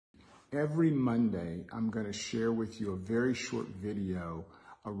Every Monday, I'm going to share with you a very short video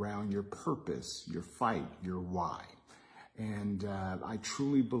around your purpose, your fight, your why. And I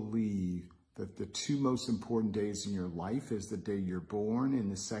truly believe that the two most important days in your life is the day you're born, and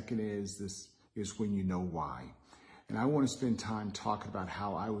the second is when you know why. And I want to spend time talking about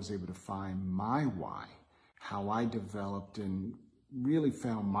how I was able to find my why, how I developed and really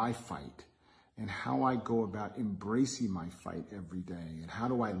found my fight, and how I go about embracing my fight every day, and how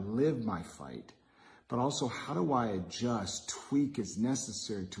do I live my fight, but also how do I adjust, tweak as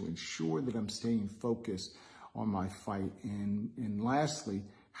necessary to ensure that I'm staying focused on my fight, and lastly,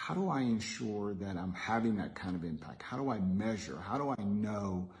 how do I ensure that I'm having that kind of impact? How do I measure? How do I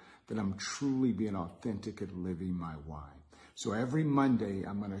know that I'm truly being authentic at living my why? So every Monday,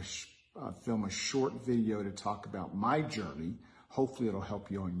 I'm going to film a short video to talk about my journey. Hopefully it'll help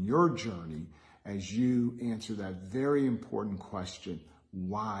you on your journey as you answer that very important question: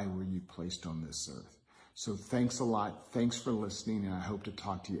 why were you placed on this earth? So thanks a lot. Thanks for listening, and I hope to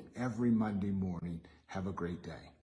talk to you every Monday morning. Have a great day.